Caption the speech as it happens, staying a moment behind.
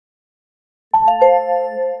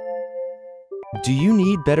Do you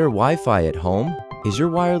need better Wi-Fi at home? Is your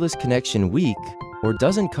wireless connection weak or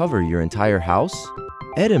doesn't cover your entire house?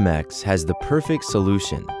 Edimax has the perfect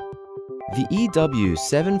solution. The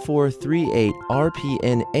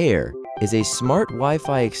EW7438RPN Air is a smart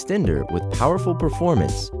Wi-Fi extender with powerful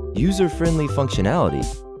performance, user-friendly functionality,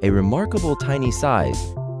 a remarkable tiny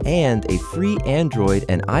size, and a free Android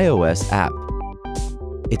and iOS app.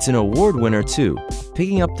 It's an award winner too,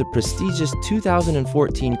 picking up the prestigious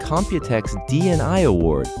 2014 Computex D&I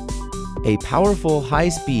Award. A powerful,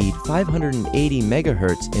 high-speed 580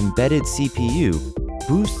 MHz embedded CPU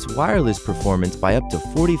boosts wireless performance by up to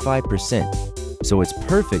 45%, so it's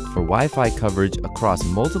perfect for Wi-Fi coverage across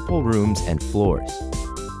multiple rooms and floors.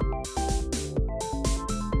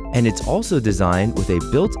 And it's also designed with a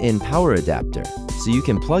built-in power adapter, so you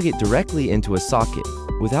can plug it directly into a socket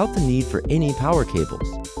without the need for any power cables.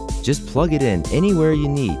 Just plug it in anywhere you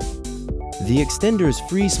need. The extender's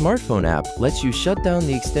free smartphone app lets you shut down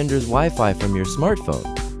the extender's Wi-Fi from your smartphone.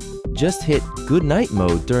 Just hit Good Night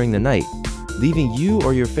mode during the night, leaving you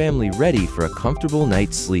or your family ready for a comfortable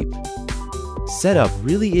night's sleep. Setup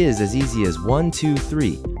really is as easy as 1, 2,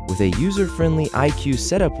 3 with a user-friendly iQ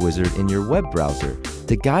setup wizard in your web browser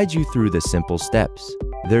to guide you through the simple steps.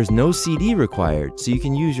 There's no CD required, so you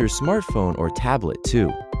can use your smartphone or tablet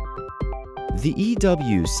too. The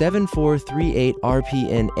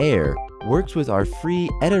EW7438RPN Air works with our free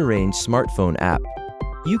EdiRange smartphone app.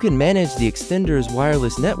 You can manage the extender's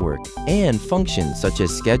wireless network and functions such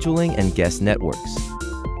as scheduling and guest networks.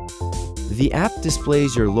 The app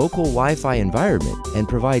displays your local Wi-Fi environment and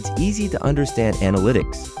provides easy-to-understand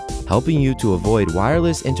analytics, helping you to avoid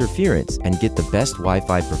wireless interference and get the best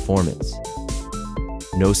Wi-Fi performance.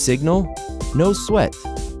 No signal? No sweat.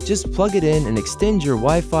 Just plug it in and extend your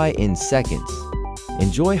Wi-Fi in seconds.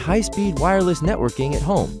 Enjoy high-speed wireless networking at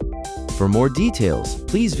home. For more details,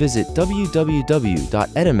 please visit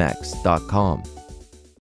www.edimax.com.